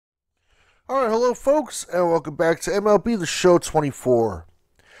Alright, hello folks, and welcome back to MLB The Show 24.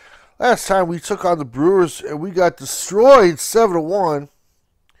 Last time we took on the Brewers, and we got destroyed 7-1.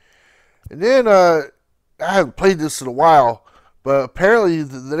 And then, I haven't played this in a while, but apparently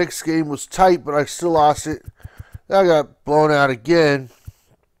the next game was tight, but I still lost it. Then I got blown out again.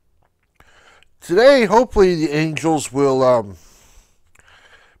 Today, hopefully the Angels will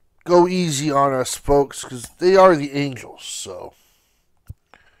go easy on us, folks, because they are the Angels, so...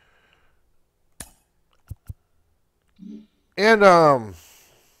 And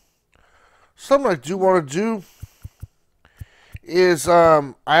something I do want to do is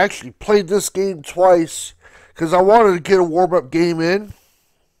I actually played this game twice because I wanted to get a warm-up game in.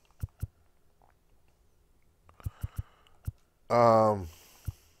 How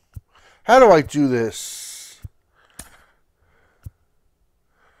do I do this?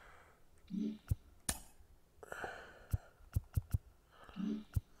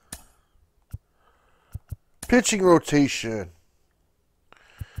 Pitching rotation.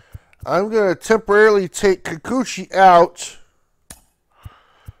 I'm going to temporarily take Kikuchi out.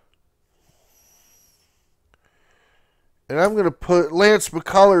 And I'm going to put Lance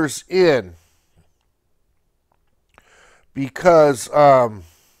McCullers in. Because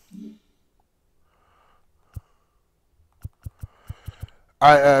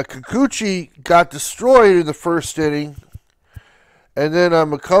Kikuchi got destroyed in the first inning. And then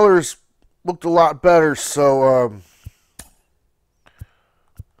McCullers looked a lot better, so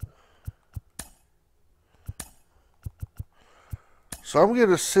I'm going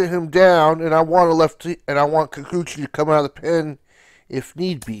to sit him down, and I want a lefty, and I want Kikuchi to come out of the pen if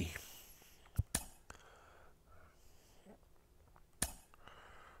need be.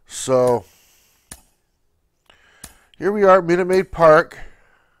 So here we are at Minute Maid Park.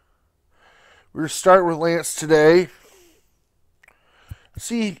 We're starting with Lance today.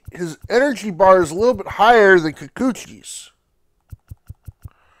 See, his energy bar is a little bit higher than Kikuchi's.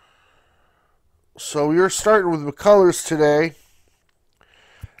 So we are starting with McCullers today.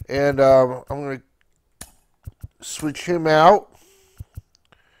 And I'm going to switch him out.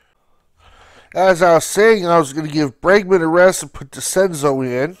 As I was saying, I was going to give Bregman a rest and put DeCenzo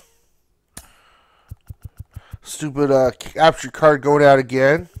in. Stupid capture card going out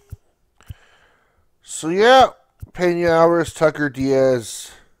again. So yeah. Pena, Alvarez, Tucker,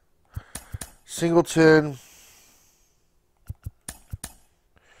 Diaz, Singleton.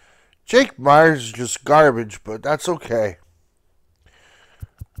 Jake Myers is just garbage, but that's okay.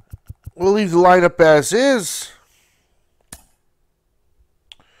 We'll leave the lineup as is.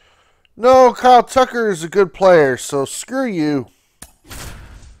 No, Kyle Tucker is a good player, so screw you.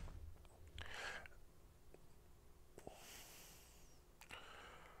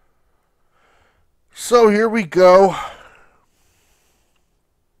 So here we go.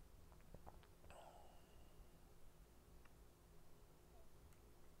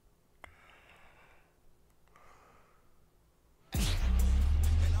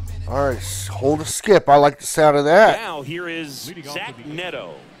 All right, hold a skip. I like the sound of that. Now here is Zach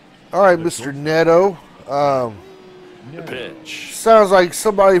Neto. All right, Mr. Neto. The pitch. Sounds like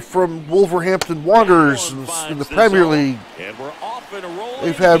somebody from Wolverhampton Wanderers in the Premier League. And we're off and rolling.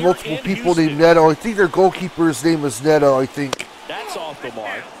 They've had multiple people named Neto. I think their goalkeeper's name is Neto, I think. That's off the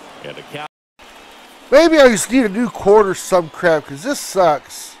mark. And the count. Maybe I just need a new cord or some crap, because this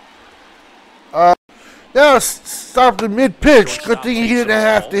sucks. Now stopped in mid-pitch. Good thing he didn't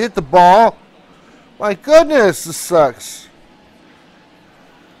have to hit the ball. My goodness, this sucks.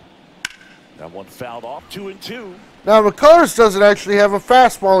 That one fouled off, 2-2. Now, McCullers doesn't actually have a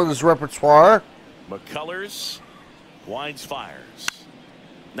fastball in his repertoire. McCullers winds, fires.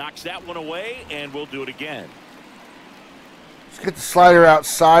 Knocks that one away, and we'll do it again. Let's get the slider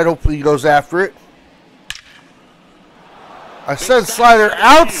outside. Hopefully he goes after it. I said slider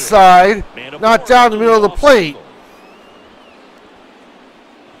outside, not down the middle of the plate.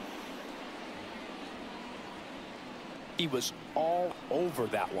 He was all over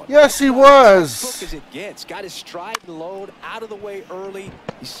that one. Yes, he was. Quick as it gets. Got his stride and load out of the way early.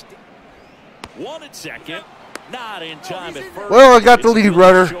 One at second. Not in time at first. Well, I got the lead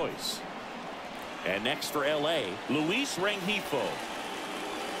runner. Choice. And next for LA, Luis Rengifo.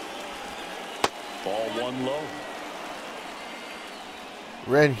 Ball one low.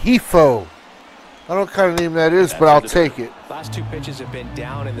 Rengifo. I don't know what kind of name that is, but I'll take it. Last two pitches have been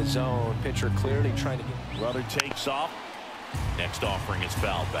down in the zone. Pitcher clearly trying to get. Runner takes off. Next offering is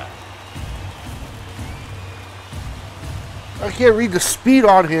fouled back. I can't read the speed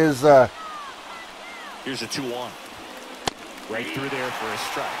on his. Here's a 2-1. Right through there for a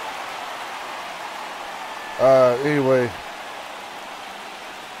strike. Anyway.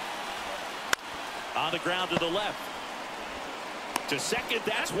 On the ground to the left. To second,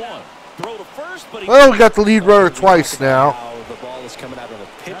 that's one. Throw to first, but well, we got the lead runner twice now. How the ball is coming out of the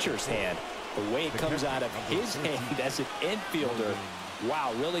pitcher's hand. The way it comes out of his hand as an infielder.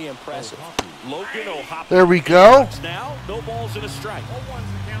 Wow, really impressive. Logan O'Hoppe. There we go. Now, no balls and a strike.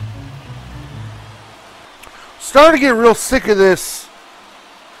 Starting to get real sick of this.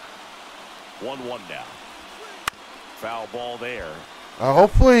 1-1 now. Foul ball there.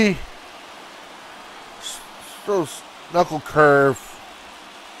 Hopefully, those knuckle curve.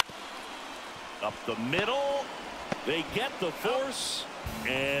 Up the middle. They get the force,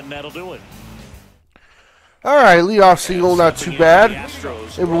 and that'll do it. All right, leadoff single, not too bad. Able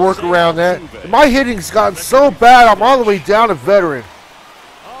to work around that. My hitting's gotten so bad, I'm all the way down to veteran.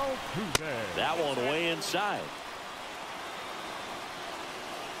 That one way inside.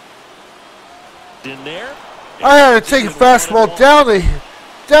 In there. I had to take a fastball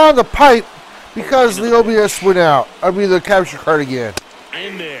down the pipe because the OBS went out. I mean, the capture card again.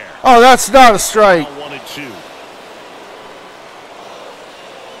 In there. Oh, that's not a strike. 1-2.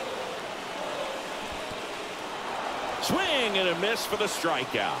 Swing and a miss for the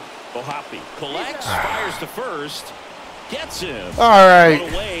strikeout. O'Hoppe collects, fires to first, gets him. All right.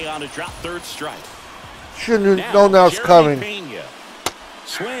 Put away on a drop third strike. Shouldn't have known that was coming. Pena.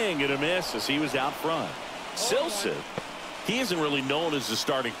 Swing and a miss as he was out front. Silson, he isn't really known as the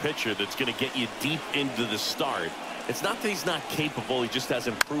starting pitcher that's going to get you deep into the start. It's not that he's not capable, he just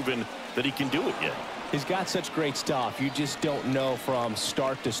hasn't proven that he can do it yet. He's got such great stuff. You just don't know from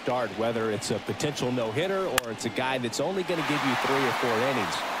start to start whether it's a potential no-hitter or it's a guy that's only going to give you 3 or 4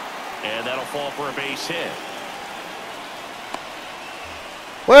 innings. And that'll fall for a base hit.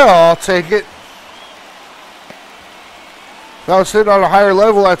 Well, I'll take it. If I was hitting on a higher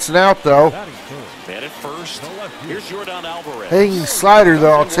level, that's an out, though. And at first, here's Jordan Alvarez. Hanging slider,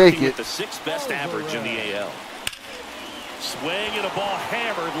 though, I'll take it. The 6th best average in the AL. Swing and a ball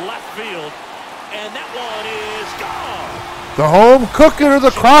hammered left field. And that one is gone. The home cooking or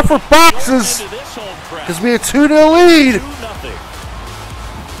the Crawford boxes. Gives me a 2-0 lead. 2-0.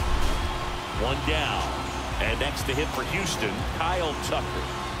 One down. And next to hit for Houston, Kyle Tucker.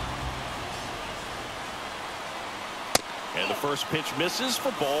 And the first pitch misses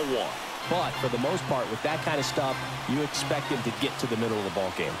for ball 1. But for the most part, with that kind of stuff, you expect him to get to the middle of the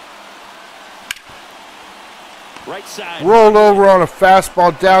ball game. Right side. Rolled over on a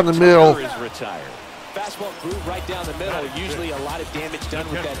fastball down the middle. Is retired. Fastball groove right down the middle. Usually a lot of damage done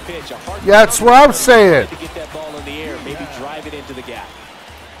with that pitch. Yeah, that's what I'm saying. To get that ball in the air, maybe drive it into the gap.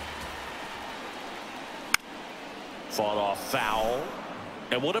 Fought off foul.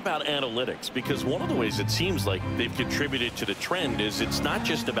 And what about analytics? Because one of the ways it seems like they've contributed to the trend is it's not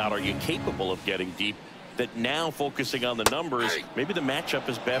just about are you capable of getting deep, that now focusing on the numbers, maybe the matchup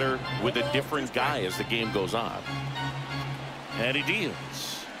is better with a different guy as the game goes on. And he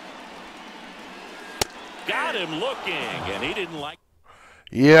deals. Got him looking, and he didn't like.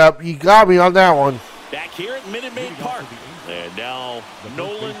 Yep, you got me on that one. Back here at Minute Maid Park. And now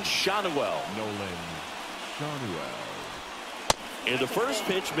Nolan Schanuel. And the first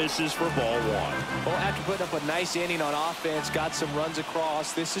pitch misses for ball 1. Well, after putting up a nice inning on offense, got some runs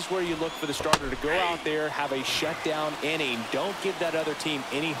across, this is where you look for the starter to go out there, have a shutdown inning. Don't give that other team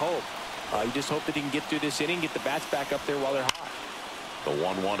any hope. You just hope that he can get through this inning, get the bats back up there while they're hot. The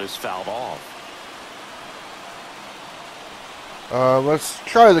 1-1 is fouled off. Let's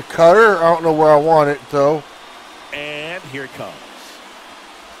try the cutter. I don't know where I want it, though. And here it comes.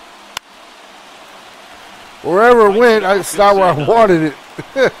 Wherever it went, it's not where I wanted it.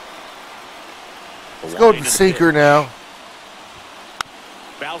 Let's go with the sinker now.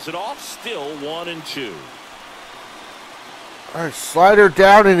 Fouls it off, still 1-2. All right, slider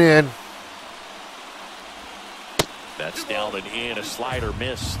down and in. That's down and in, a slider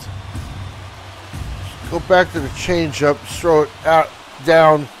missed. Go back to the changeup, throw it out,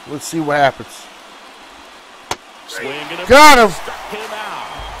 down. Let's see what happens. Swing and got him. Struck him out.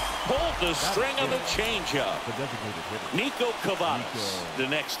 Pulled the string of the changeup. Nico Cavadas, the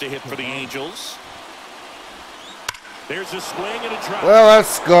next to hit for the Angels. There's a swing and a drop. Well,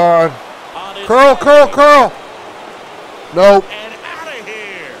 that's gone. Curl, curl, curl. Nope. And out of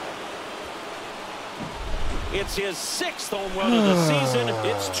here. It's his 6th home run of the season.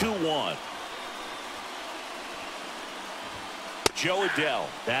 It's 2-1. Joe Adell,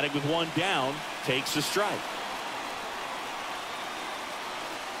 batting with 1 down, takes a strike.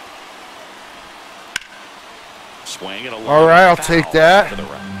 Swing and a line. All right, I'll take that.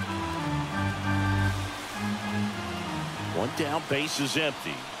 1 down, base is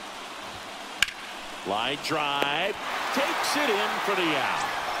empty. Line drive, takes it in for the out.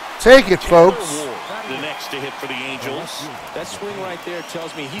 Take it, folks. the next to hit for the Angels. That swing right there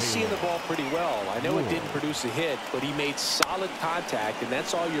tells me he's seeing the ball pretty well. I know it didn't produce a hit, but he made solid contact, and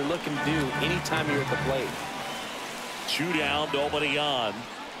that's all you're looking to do anytime you're at the plate. 2 down, nobody on.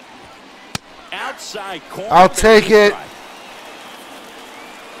 Outside corner. I'll take it.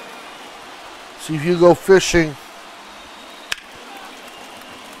 See if you go fishing.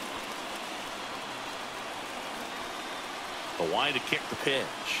 The line to kick the pitch.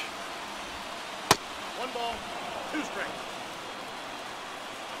 1 ball, 2 strikes.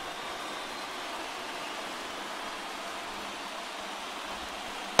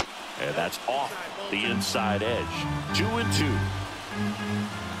 And that's off the inside edge. 2-2.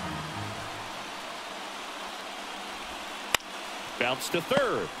 Bounce to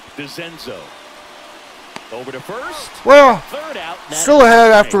third. DeZenzo. Over to first. Well, Third out. still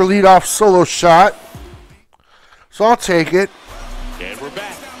ahead after a leadoff solo shot. So I'll take it. And we're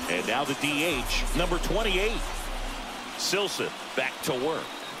back. And now the DH, number 28. Silson back to work.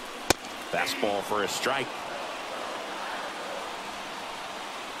 Fastball for a strike.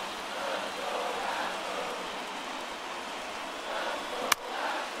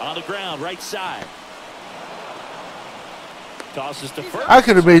 On the ground, right side. Tosses to first. I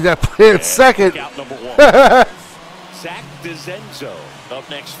could have made that play at second. Out number 1. Zach DeZenzo up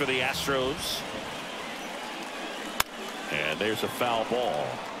next for the Astros. And there's a foul ball.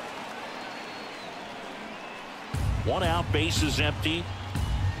 1 out, base is empty.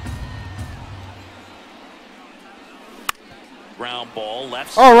 Ground ball,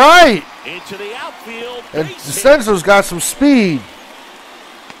 left All right. into the outfield. And Base hit. DeCenzo's got some speed.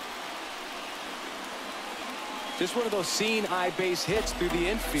 Just one of those seeing eye base hits through the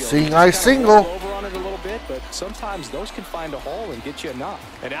infield. Seeing eye Just kinda single. roll over on it a little bit, but sometimes those can find a hole and get you a knock.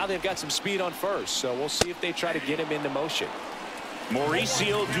 And now they've got some speed on first, so we'll see if they try to get him into motion.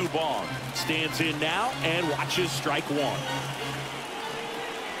 Mauricio Dubon stands in now and watches strike 1.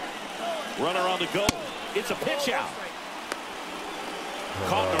 Runner on the go. It's a pitch out.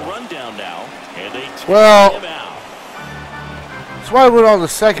 Caught in a rundown now, and they take him out. That's why I went on the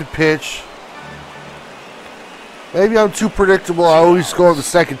second pitch. Maybe I'm too predictable. I always go on the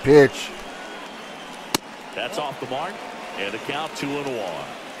second pitch. That's off the mark, and the count 2-1.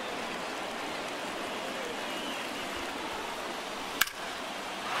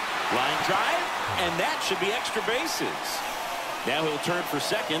 Line drive, and that should be extra bases. Now he'll turn for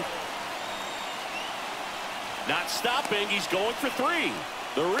second. Not stopping, he's going for 3.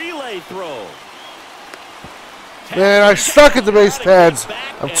 The relay throw. Man, I suck at the base pads.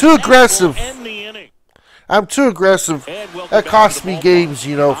 I'm too aggressive. I'm too aggressive. That costs me games,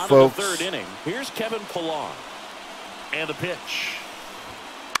 you know, folks. Third inning. Here's Kevin Pillar. And the pitch.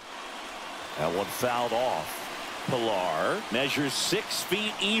 That one fouled off. Pillar measures 6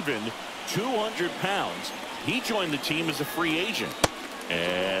 feet even, 200 pounds. He joined the team as a free agent.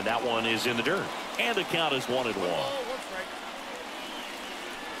 And that one is in the dirt. And the count is 1-1.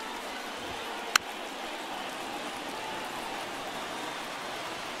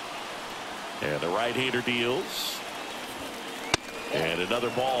 And the right-hander deals. And another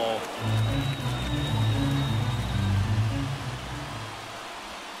ball.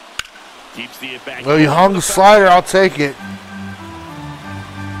 Keeps the at bat. Well, you hung the slider. I'll take it.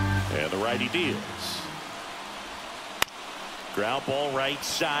 And the righty deals. Ground ball right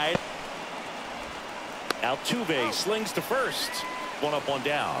side. Altuve slings to first. 1 up, 1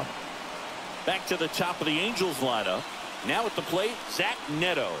 down. Back to the top of the Angels lineup. Now at the plate, Zach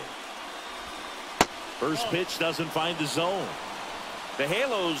Neto. First pitch doesn't find the zone. The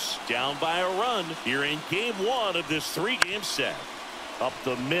Halos down by a run here in game 1 of this 3-game set. Up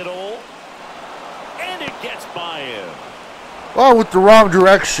the middle. And it gets by him. Well, with the wrong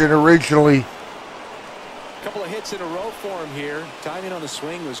direction originally. A couple of hits in a row for him here. Timing on the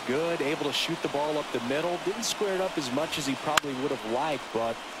swing was good. Able to shoot the ball up the middle. Didn't square it up as much as he probably would have liked,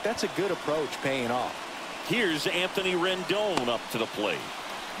 but that's a good approach paying off. Here's Anthony Rendon up to the plate.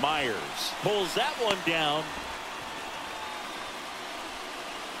 Myers pulls that one down.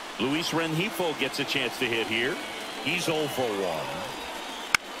 Luis Rengifo gets a chance to hit here. He's 0 for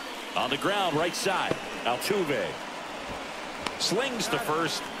 1. On the ground, right side. Altuve slings to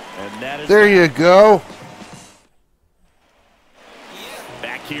first, and that is There you go.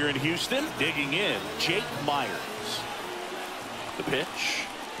 back here in Houston. Digging in, Jake Myers. The pitch.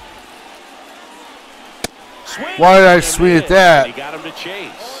 Swing. Why did I swing at that? He got him to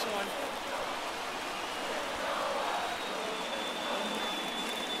chase.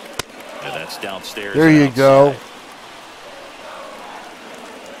 And that's downstairs. There you go.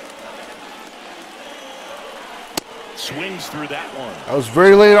 Swings through that one. I was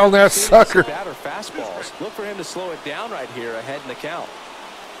very late on that sucker. Batter fastballs. Look for him to slow it down right here ahead in the count.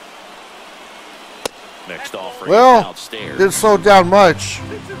 Next offering Well, downstairs. didn't slow it down much.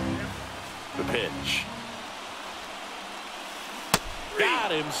 The pitch.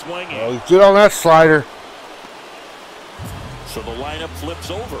 Got him swinging. Oh, he did on that slider. So the lineup flips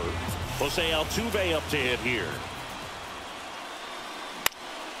over. Jose Altuve up to hit here.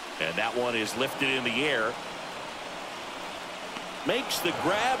 And that one is lifted in the air. Makes the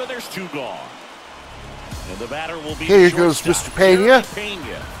grab, and there's two gone. And the batter will be Here goes Mr. Pena.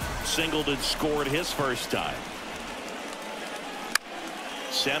 Pena singled and scored his first time.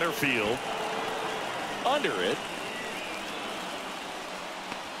 Center field. Under it.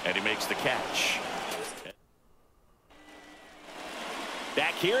 And he makes the catch.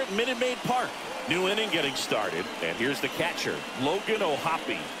 Back here at Minute Maid Park. New inning getting started. And here's the catcher, Logan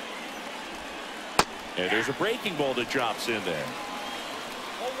O'Hoppe. And there's a breaking ball that drops in there.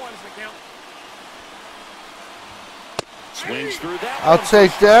 0-1's the count. Swings through that. I'll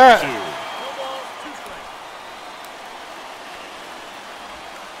take that.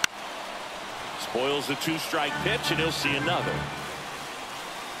 Spoils the two-strike pitch, and he'll see another.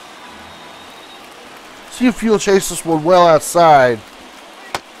 See if he'll chase this one well outside.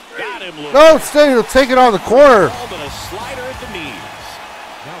 Got him. No, instead he'll take it on the corner. And a slider at the knees.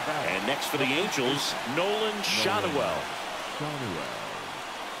 And next for the Angels, Nolan Shotwell.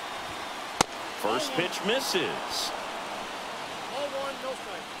 First pitch misses. 0-1, no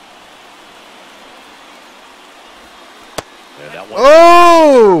strike. And that one.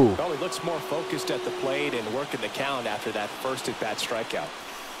 Oh! Well, he looks more focused at the plate and working the count after that first at-bat strikeout.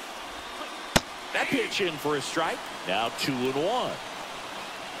 That pitch in for a strike. Now 2-1.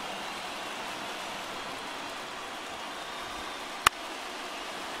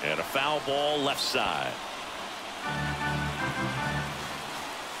 And a foul ball left side.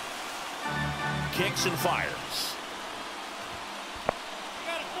 Kicks and fires.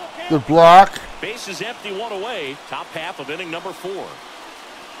 Good block. Base is empty, one away. Top half of inning number 4.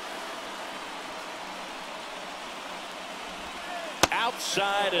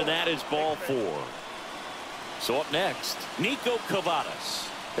 Outside, and that is ball 4. So up next, Nico Cavadas.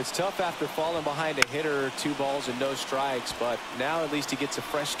 It's tough after falling behind a hitter, 2 balls and no strikes, but now at least he gets a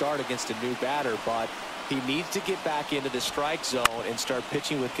fresh start against a new batter, but he needs to get back into the strike zone and start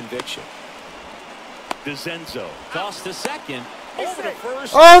pitching with conviction. DeZenzo tossed to second, over to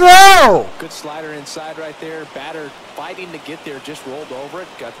first. Oh no! Good slider inside right there. Batter fighting to get there, just rolled over it,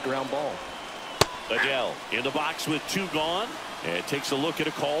 got the ground ball. Adele in the box with 2 gone, and takes a look at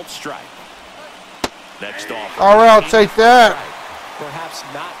a called strike. Next off. All right, I'll take that. Perhaps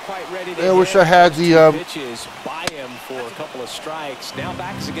not quite ready to I wish I had the pitches by him for a couple of strikes. Now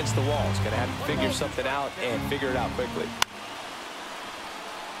backs against the wall. He's going to have to figure something out and figure it out quickly.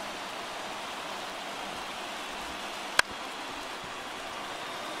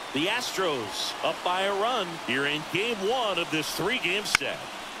 The Astros up by a run here in game 1 of this 3-game set.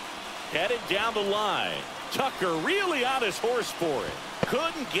 Headed down the line. Tucker really on his horse for it.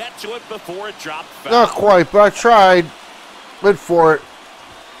 Couldn't get to it before it dropped foul. Not quite, but I tried. Went for it.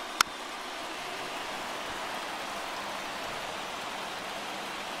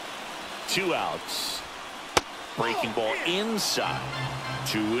 Two outs. Breaking ball inside.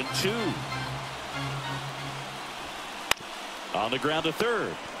 2-2. On the ground to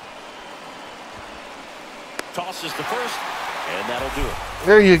third. Tosses to first, and that'll do it.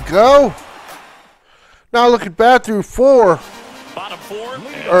 There you go. Now look at bat through 4. Bottom 4.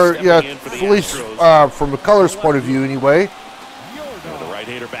 Or, yeah, at least from the colors point of view anyway. And the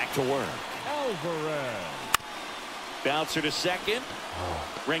right-hander back to work. Bouncer to second.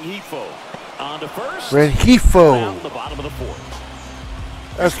 Rengifo on to first. Rengifo. Down the bottom of the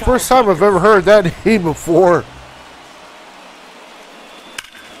 4th. That's the first time I've ever heard that name before.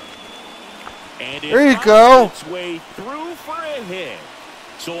 And there you go. Its way through for a hit.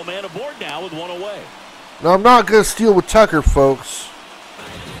 So a man aboard now with 1 away. Now I'm not going to steal with Tucker, folks.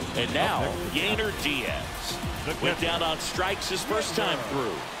 And now Yainer Diaz went down on strikes his first time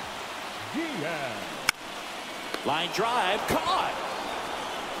through. Line drive caught.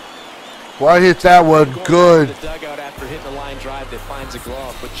 Well, I hit that one good. The dugout after hitting a line drive that finds a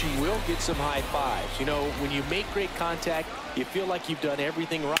glove, but you will get some high fives. You know, when you make great contact, you feel like you've done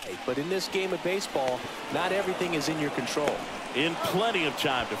everything right. But in this game of baseball, not everything is in your control. In plenty of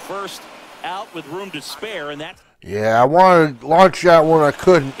time to first, out with room to spare, and that's. Yeah, I wanted to launch that one. I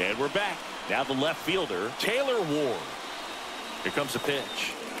couldn't. And we're back. Now the left fielder, Taylor Ward. Here comes the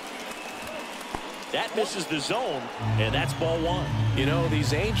pitch. That misses the zone, and that's ball one. You know,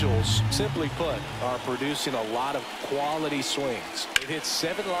 these Angels, simply put, are producing a lot of quality swings. They've hit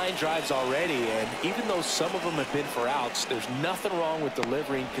 7 line drives already, and even though some of them have been for outs, there's nothing wrong with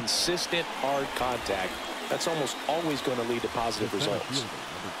delivering consistent, hard contact. That's almost always going to lead to positive results.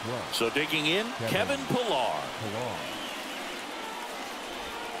 So digging in, Kevin Pillar.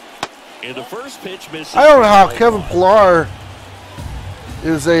 In the first pitch, misses. I don't know how Kevin Pillar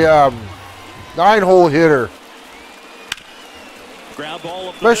is a 9-hole hitter. Ground ball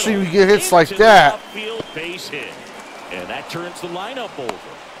up the Especially middle, when you get hits like into the that. outfield base hit. And that turns the lineup over.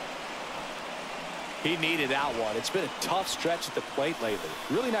 He needed that one. It's been a tough stretch at the plate lately.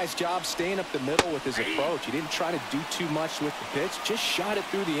 Really nice job staying up the middle with his approach. He didn't try to do too much with the pitch, just shot it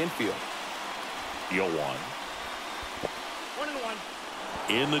through the infield. 0-1. 1-1.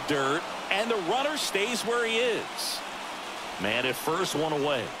 In the dirt, and the runner stays where he is. Man at first, one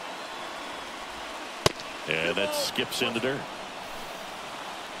away. And that skips in the dirt.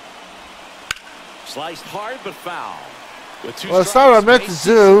 Sliced hard but foul. With 2 Well, that's not what I meant to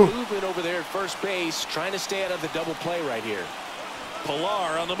do. Movement over there at first base, trying to stay out of the double play right here.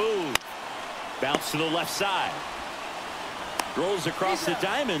 Pillar on the move. Bounce to the left side. Rolls across the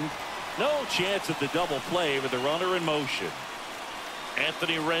diamond. No chance at the double play with the runner in motion.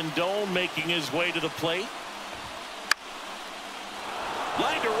 Anthony Rendon making his way to the plate.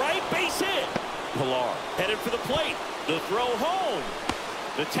 Line to right, base hit. Pillar headed for the plate. The throw home.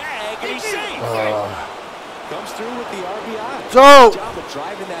 The tag, and he's safe. Comes through with the RBI. So, Good job of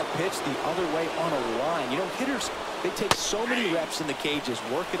driving that pitch the other way on a line. You know, hitters, they take so many reps in the cages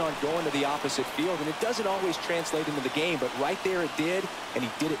working on going to the opposite field, and it doesn't always translate into the game, but right there it did, and he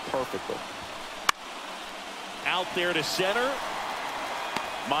did it perfectly. Out there to center.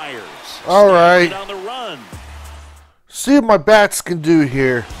 Myers. all right. On the run. See what my bats can do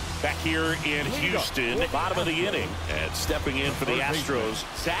here. Back here in Houston, bottom of the inning. And stepping in for the Astros,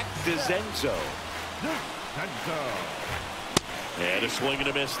 Zach DeZenzo. And a swing and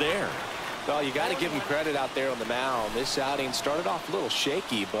a miss there. Well, you got to give him credit out there on the mound. This outing started off a little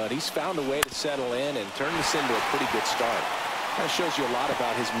shaky, but he's found a way to settle in and turn this into a pretty good start. Kind of shows you a lot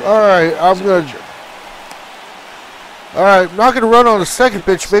about his mental. All right, I'm going to. All right, I'm not going to run on the second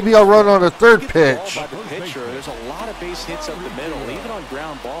pitch. Maybe I'll run on the third pitch. By the pitcher, there's a lot of base hits up the middle, even on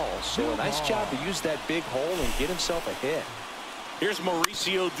ground balls. So a nice job to use that big hole and get himself a hit. Here's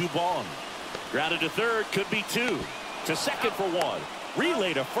Mauricio Dubon. Grounded to third, could be 2. To second for 1.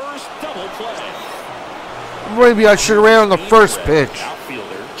 Relay to first, double play. Maybe I should have ran on the first pitch.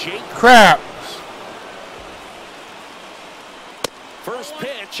 Outfielder Jake. Crap. First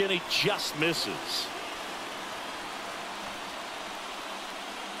pitch, and he just misses.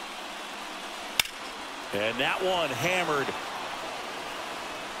 And that one hammered.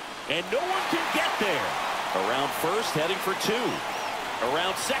 And no one can get there. Around first, heading for 2.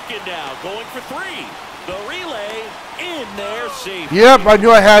 Around second now, going for 3. The relay in there, safe. Yep, I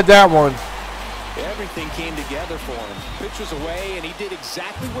knew I had that one. Everything came together for him. Pitch was away, and he did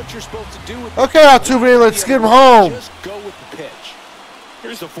exactly what you're supposed to do with Okay, Altuve, let's get him home. Just go with the pitch.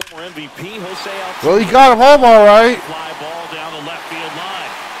 Here's the former MVP, Jose Altuve. Well, he got him home all right. Fly ball down the left field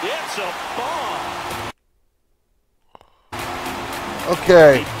line. It's a bomb.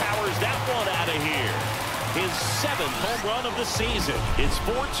 Okay. He powers that one out of here. His 7th home run of the season. It's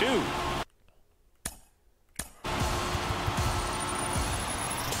 4-2.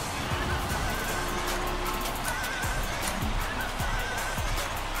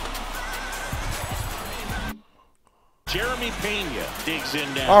 Jeremy Pena digs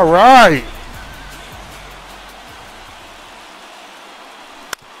in now. All right.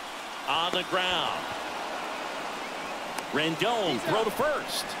 On the ground. Rendon throw to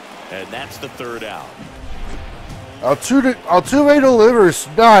first. And that's the 3rd out. Altuve delivers.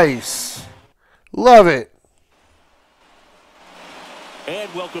 Nice. Love it.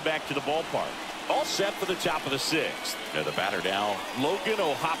 And welcome back to the ballpark. All set for the top of the 6th. And the batter now, Logan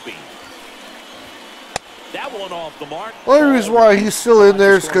O'Hoppe. That one off the mark. The only reason why he's still in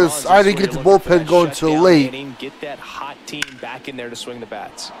there is because I didn't get the bullpen going till late. Get that hot team back in there to swing the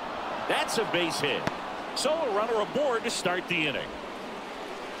bats. That's a base hit. So a runner aboard to start the inning.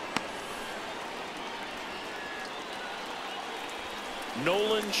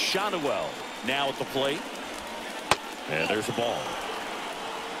 Nolan Schanuel now at the plate. And there's a ball.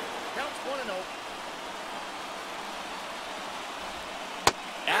 Counts 1-0.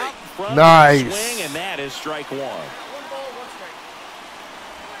 Out front Nice. swing, and that is strike 1. 1 ball, 1 strike.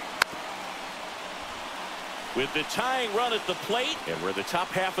 With the tying run at the plate, and we're the top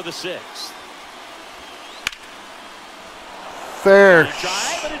half of the 6th. Fair.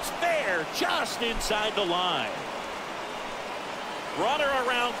 Drive, and it's fair, just inside the line. Runner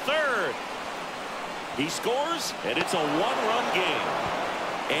around third. He scores, and it's a one-run game.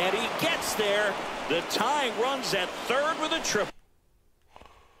 And he gets there. The tying runs at third with a triple.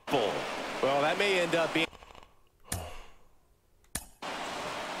 Well, that may end up being...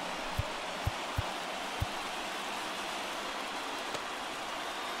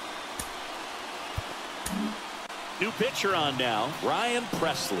 New pitcher on now, Ryan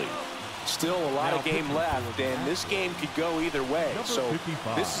Presley. Still a lot of game left, and this game could go either way. So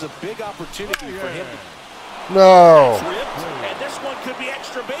this is a big opportunity for him. No. Tripped, and this one could be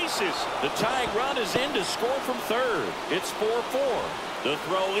extra bases. The tying run is in to score from third. It's 4-4. The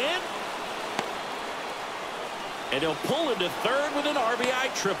throw in. And he'll pull into third with an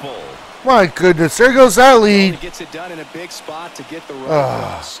RBI triple. My goodness, there goes that lead. He gets it done in a big spot to get the run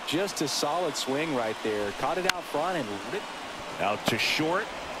across. Just a solid swing right there. Caught it out front and ripped. Out to short.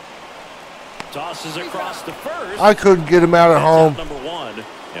 Tosses across to first. I couldn't get him out at home. Number one,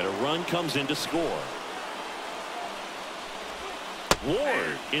 and a run comes in to score.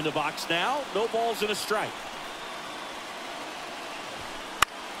 Ward in the box now. No balls and a strike.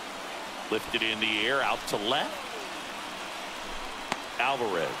 Lifted in the air, out to left.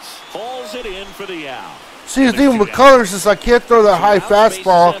 Alvarez hauls it in for the out. See, the thing with McCullers is I can't throw that high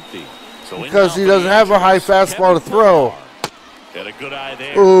fastball because he doesn't have a high fastball to throw. Got a good eye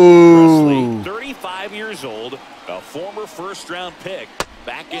there. Ooh. Presley, 35 years old, a former first-round pick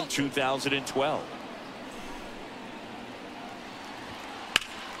back in 2012.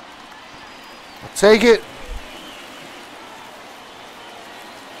 Take it.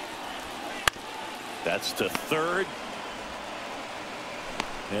 That's to third.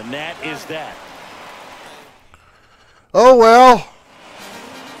 And that is that. Oh, well.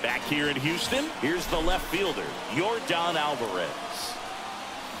 Back here in Houston, here's the left fielder, Yordan Alvarez.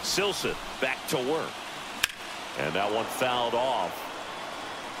 Silson back to work. And that one fouled off.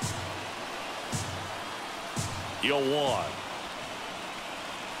 Yoan.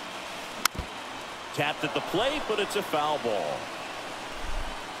 Tapped at the plate, but it's a foul ball.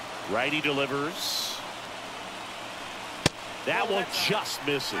 Righty delivers. That one just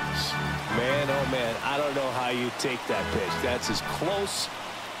misses. Man, oh man, I don't know how you take that pitch. That's as close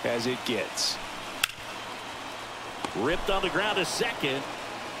as it gets. Ripped on the ground to second.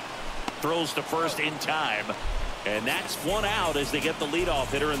 Throws to first in time. And that's one out as they get the leadoff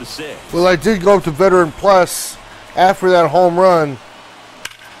hitter in the sixth. Well, I did go up to Veteran Plus after that home run.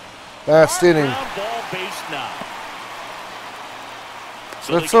 Last inning. Ball base now.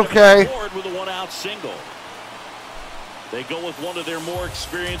 So that's okay. With a one-out single. They go with one of their more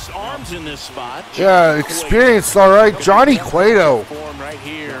experienced arms in this spot. Yeah, experienced, all right. Johnny Cueto. Form right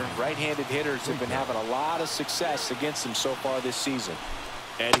here. Right-handed hitters have been having a lot of success against them so far this season.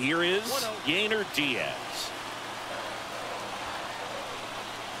 And here is Yainer Diaz.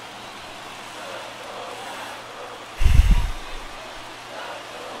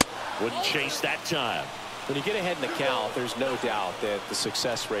 Wouldn't chase that time. When you get ahead in the count, there's no doubt that the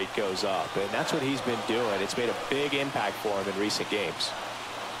success rate goes up, and that's what he's been doing. It's made a big impact for him in recent games.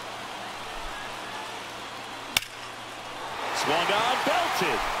 Swung on,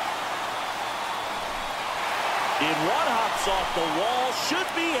 belted. In one, hops off the wall, should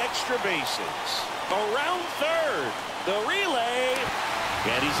be extra bases. Around third, the relay,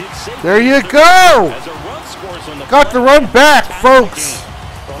 and he's in safety. There you go. As a run scores on the got the run back, folks.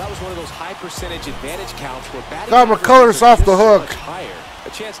 Well, that was one of those high percentage advantage counts where batting got McCullers off the hook. Higher. A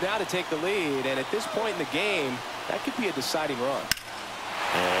chance now to take the lead, and at this point in the game, that could be a deciding run.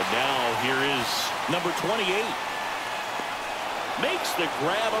 And now here is number 28. Makes the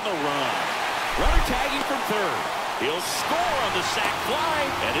grab on the run. Runner tagging from third. He'll score on the sac fly,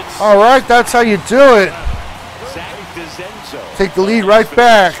 and it's all right. That's how you do it. Zach DeZenzo. Take the lead right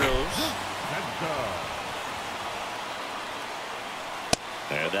back.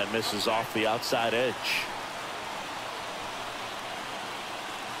 And that misses off the outside edge.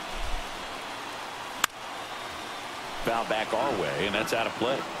 Foul back our way, and that's out of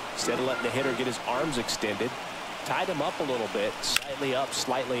play. Instead of letting the hitter get his arms extended, tied him up a little bit, slightly up,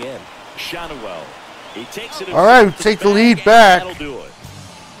 slightly in. Shadowell. He takes it. All right, we take the lead back. That'll do it.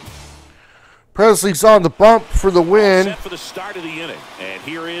 Presley's on the bump for the win. Set for the start of the inning, and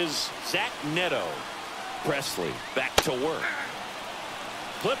here is Zach Neto. Presley back to work.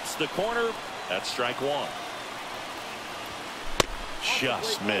 Clips the corner. That's strike one.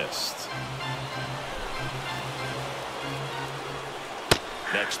 Just missed.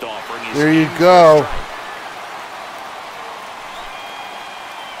 Next offering is there you go.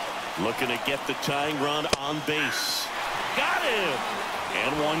 Looking to get the tying run on base. Got him.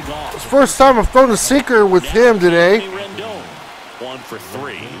 And one gone. It's the first time I've thrown a sinker with him today. Rendon, 1 for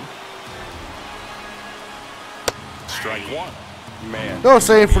 3. Strike one. Man. No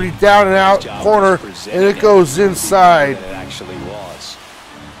saying for the down and out corner, and it goes inside. It actually was.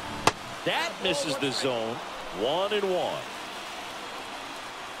 That misses the zone. 1-1.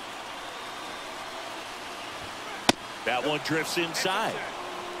 That one drifts inside.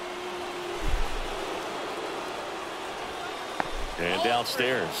 And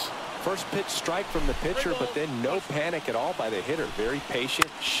downstairs. First pitch strike from the pitcher, but then no panic at all by the hitter. Very patient,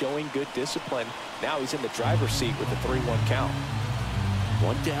 showing good discipline. Now he's in the driver's seat with the 3-1 count.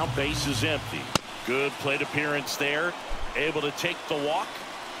 One down, base is empty. Good plate appearance there. Able to take the walk.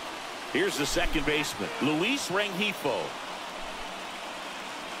 Here's the second baseman, Luis Rengifo.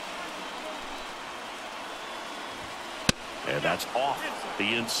 And that's off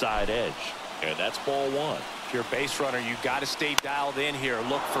the inside edge. And that's ball one. If you're a base runner, you got to stay dialed in here.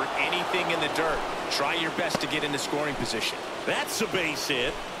 Look for anything in the dirt. Try your best to get into scoring position. That's a base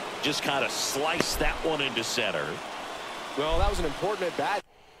hit. Just kind of slice that one into center. Well, that was an important at bat.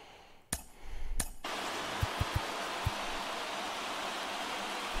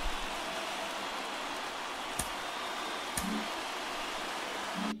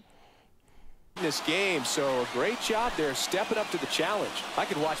 This game, so a great job there stepping up to the challenge. I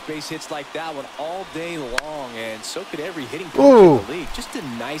could watch base hits like that one all day long, and so could every hitting coach in the league. Just a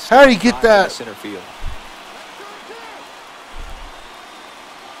nice. How do you get that center field?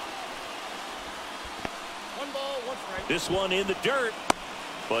 This one in the dirt,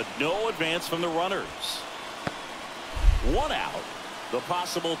 but no advance from the runners. One out. The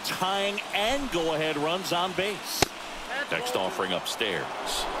possible tying and go-ahead runs on base. Next offering upstairs.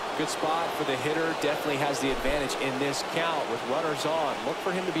 Good spot for the hitter. Definitely has the advantage in this count with runners on. Look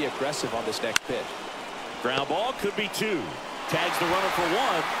for him to be aggressive on this next pitch. Ground ball could be 2. Tags the runner for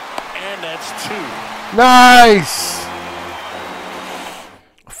 1, and that's 2. Nice.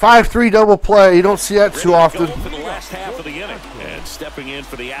 5-3 double play. You don't see that too often. For the last half of the inning. And stepping in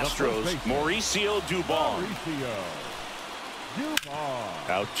for the Astros, Mauricio Dubon.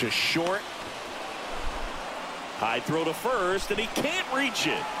 Out to short. High throw to first, and he can't reach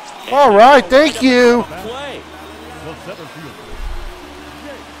it. And all right, thank you. Play.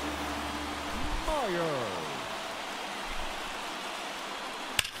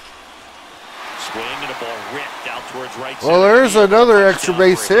 Swing and a ball ripped out towards right center. Well, there's another extra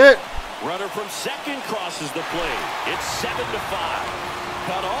base hit. Runner from second crosses the plate. It's 7-5.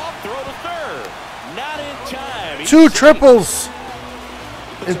 Cut off, throw to third. Not in time. 2 triples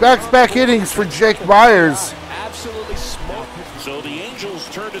in back-to-back innings for Jake Myers. Absolutely smoked. So the Angels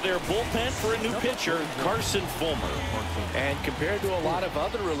turn to their bullpen for a new pitcher, Carson Fulmer. And compared to a lot of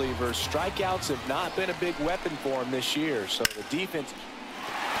other relievers, strikeouts have not been a big weapon for him this year. So the defense.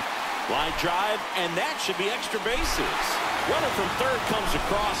 Line drive, and that should be extra bases. Runner from third comes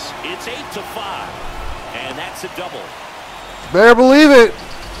across. It's 8-5. And that's a double. Better believe it.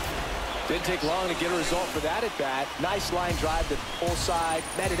 Didn't take long to get a result for that at bat. Nice line drive to the pull side,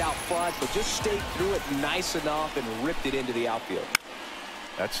 met it out front, but just stayed through it nice enough and ripped it into the outfield.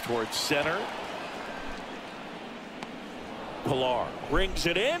 That's towards center. Pilar brings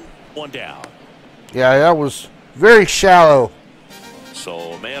it in. 1 down. Yeah, that was very shallow.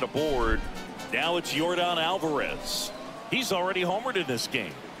 So a man aboard. Now it's Yordan Alvarez. He's already homered in this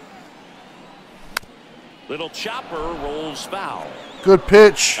game. Little chopper rolls foul. Good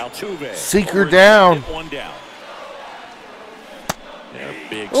pitch. Altuve. Sinker down. 1 down. Yeah,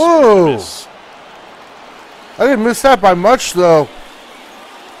 big Oh, miss. I didn't miss that by much, though.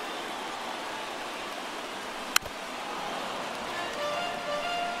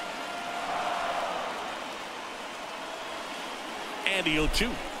 And the 0-2.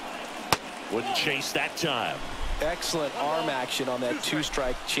 Wouldn't chase that time. Excellent arm action on that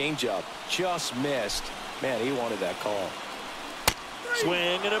 2-strike changeup. Just missed. Man, he wanted that call.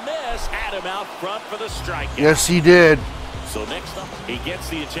 Swing and a miss. Had him out front for the strikeout. Yes, he did. So next up, he gets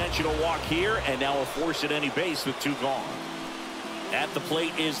the intentional walk here, and now a force at any base with 2 gone. At the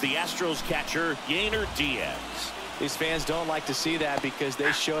plate is the Astros catcher, Yainer Diaz. These fans don't like to see that because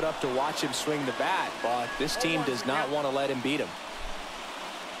they showed up to watch him swing the bat, but this team does not want to let him beat him.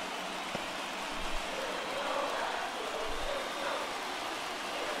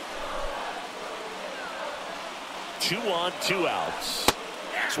 Two on, 2 outs.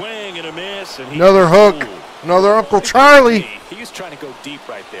 Swing and a miss. And Another hook. Another Uncle Charlie. He was trying to go deep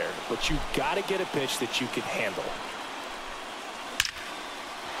right there, but you got to get a pitch that you can handle.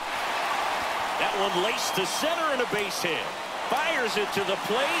 That one laced to center and a base hit. Fires it to the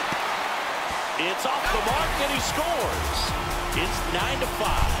plate. It's off the mark, and he scores. It's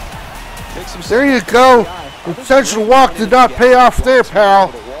 9-5. There you go. Intentional walk did not pay off there, pal.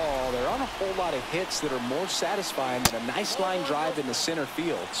 There aren't a whole lot of hits that are more satisfying than a nice line drive in the center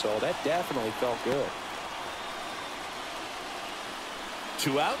field, so that definitely felt good.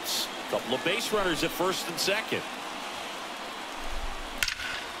 2 outs, couple of base runners at first and second.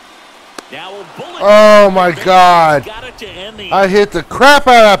 Now a bullet. Oh my God! Got it to end the I hit the crap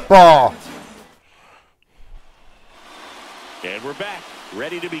out of that ball. And we're back,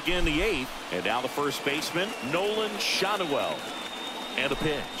 ready to begin the 8th. And now the first baseman, Nolan Shotwell. And a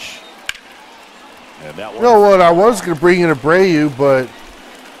pitch. And that one. You know what? I was going to bring in Abreu, but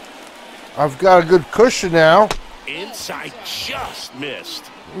I've got a good cushion now. Inside, just missed.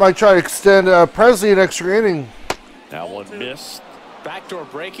 Might try to extend Presley an extra inning. That one missed. Backdoor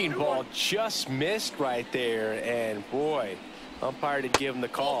breaking ball just missed right there, and boy, umpire didn't give him the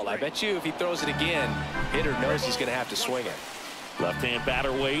call. I bet you if he throws it again, hitter knows he's going to have to swing it. Left-hand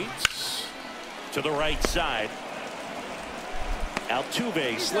batter waits to the right side.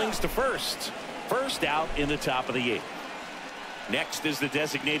 Altuve slings to first. First out in the top of the 8th. Next is the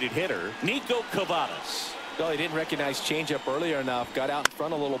designated hitter, Nico Cavadas. Well, he didn't recognize changeup earlier enough, got out in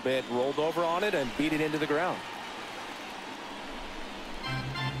front a little bit, rolled over on it, and beat it into the ground.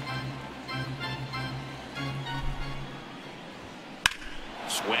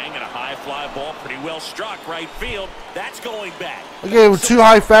 Swing and a high fly ball, pretty well struck right field. That's going back. I gave him 2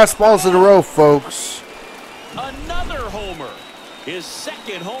 high fastballs in a row, folks. Another homer. His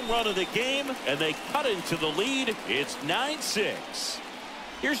second home run of the game, and they cut into the lead. It's 9-6.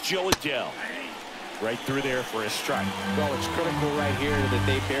 Here's Joe Adell. Right through there for a strike. Well, it's critical right here that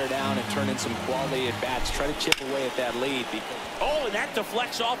they bear down and turn in some quality at bats. Try to chip away at that lead. Oh, and that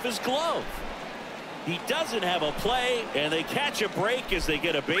deflects off his glove. He doesn't have a play, and they catch a break as they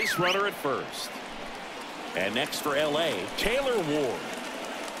get a base runner at first. And next for L.A., Taylor Ward.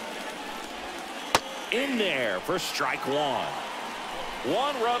 In there for strike 1.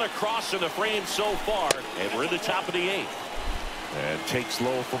 1 run across in the frame so far, and we're in the top of the 8th. And takes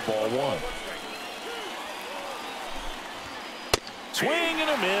low for ball 1. Swing and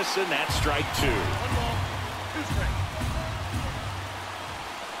a miss, and that's strike 2. 1 ball, 2 strikes.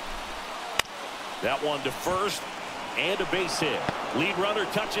 That one to first, and a base hit. Lead runner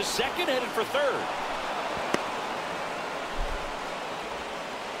touches second, headed for third.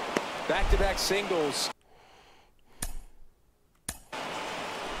 Back-to-back singles.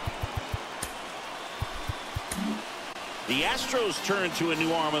 The Astros turn to a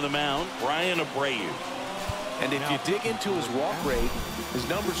new arm on the mound, Brian Abreu. And if you dig into his walk rate, his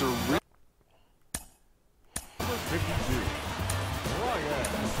numbers are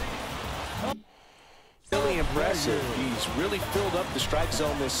really impressive. He's really filled up the strike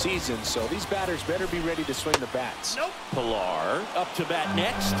zone this season, so these batters better be ready to swing the bats. Nope. Pilar up to bat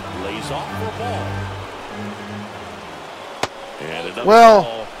next, lays off for a ball. And another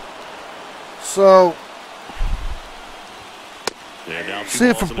ball. So And now see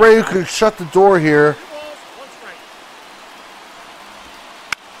if Abreu could shut the door here. 2 balls, 1 strike.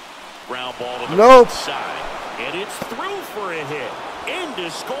 Ground ball to the Nope. right side, and it's through for a hit. In to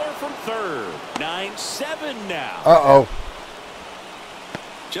score from third. 9-7 now. Uh-oh.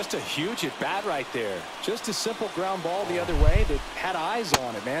 Just a huge at bat right there. Just a simple ground ball the other way that had eyes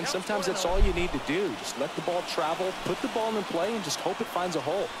on it, man. Sometimes that's all you need to do. Just let the ball travel, put the ball in play, and just hope it finds a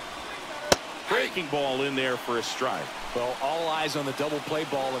hole. Breaking ball in there for a strike. Well, all eyes on the double play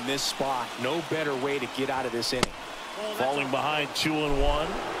ball in this spot. No better way to get out of this inning. Falling behind 2-1.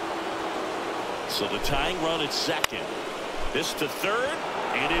 So the tying run at second. This to third,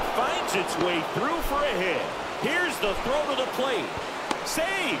 and it finds its way through for a hit. Here's the throw to the plate.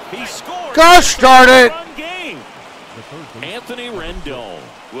 Save. He scores. Gosh darn it. Run game. Anthony Rendon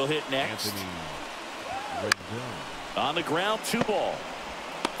will hit next. On the ground, 2 ball.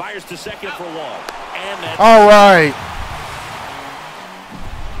 Fires to second for 1. And that's All right.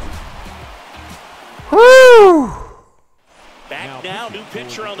 Woo! back now. New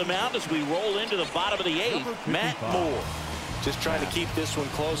pitcher on the mound as we roll into the bottom of the 8th. Matt Moore. Just trying to keep this one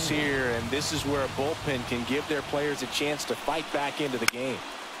close here, and this is where a bullpen can give their players a chance to fight back into the game.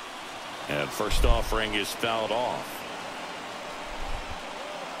 And first offering is fouled off.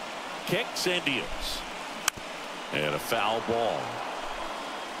 Kicks and deals. And a foul ball.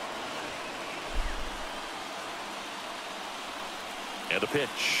 And a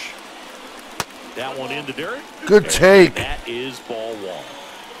pitch. That one in the dirt. Good take. That is ball 1.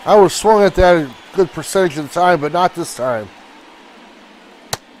 I was swung at that a good percentage of the time, but not this time.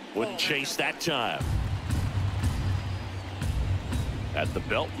 Wouldn't chase that time. At the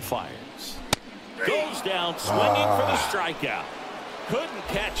belt and fires. Goes down swinging for the strikeout. Couldn't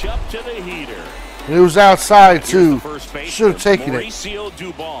catch up to the heater. It was outside, too. Should have taken it. Mauricio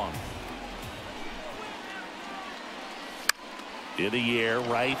Dubon. In the air,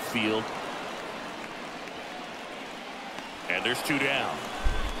 right field. And there's 2 down.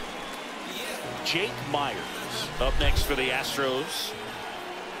 Jake Myers up next for the Astros.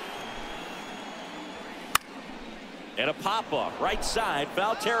 And a pop-up, right side,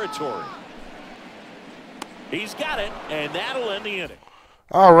 foul territory. He's got it, and that'll end the inning.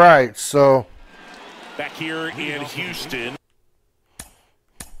 All right, so back here in Houston.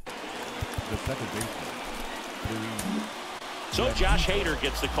 The second baseman. So Josh Hader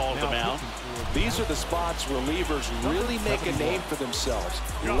gets the call to mound. These are the spots relievers really make a name for themselves.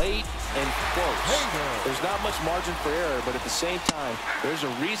 Late and close. There's not much margin for error, but at the same time, there's a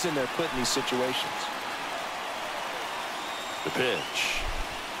reason they're put in these situations. The pitch.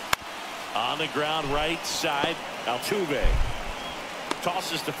 On the ground, right side. Altuve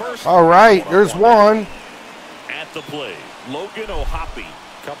tosses to first. all right, there's one. At the plate, Logan O'Hoppe.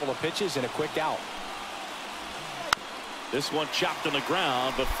 Couple of pitches and a quick out. This one chopped on the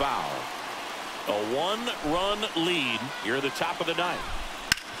ground, but foul. A 1-run lead here at the top of the 9th.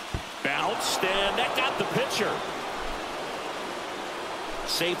 Bounced, and that got the pitcher.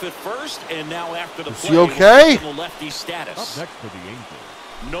 Safe at first, and now after the Is play, he okay? the lefty status. Up next for the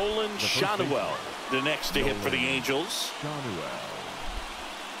Angels. Nolan Shanuel, the next to hit for the Angels.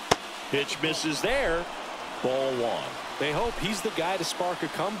 Pitch misses there. Ball 1. They hope he's the guy to spark a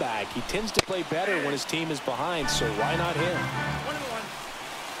comeback. He tends to play better when his team is behind, so why not him? 21.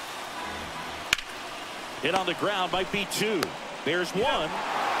 Hit on the ground might be 2. There's 1.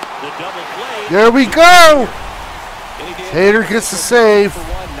 The double play. There we go. Hader gets the save. For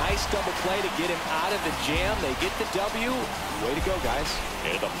one nice double play to get him out of the jam. They get the W. Way to go, guys.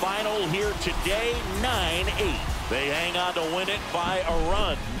 And the final here today, 9-8. They hang on to win it by a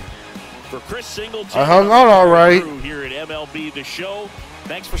run. For Chris Singleton, I hung on all right. Here at MLB The Show.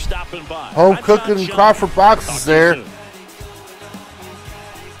 Thanks for stopping by. Home I'm cooking John Shelton. Crawford boxes Talk to you there. soon.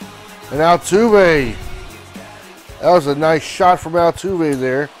 And Altuve. That was a nice shot from Altuve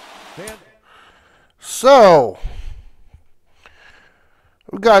there. So,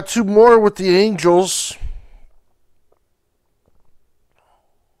 we got 2 more with the Angels.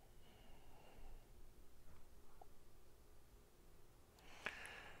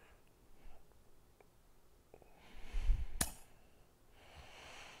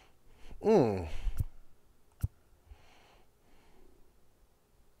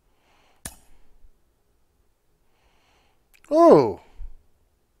 Oh.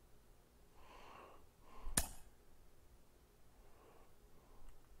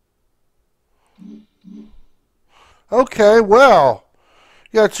 Okay, well,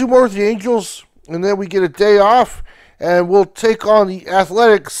 you got 2 more with the Angels, and then we get a day off, and we'll take on the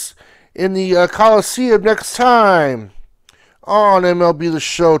Athletics in the Coliseum next time on MLB The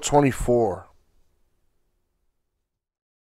Show 24.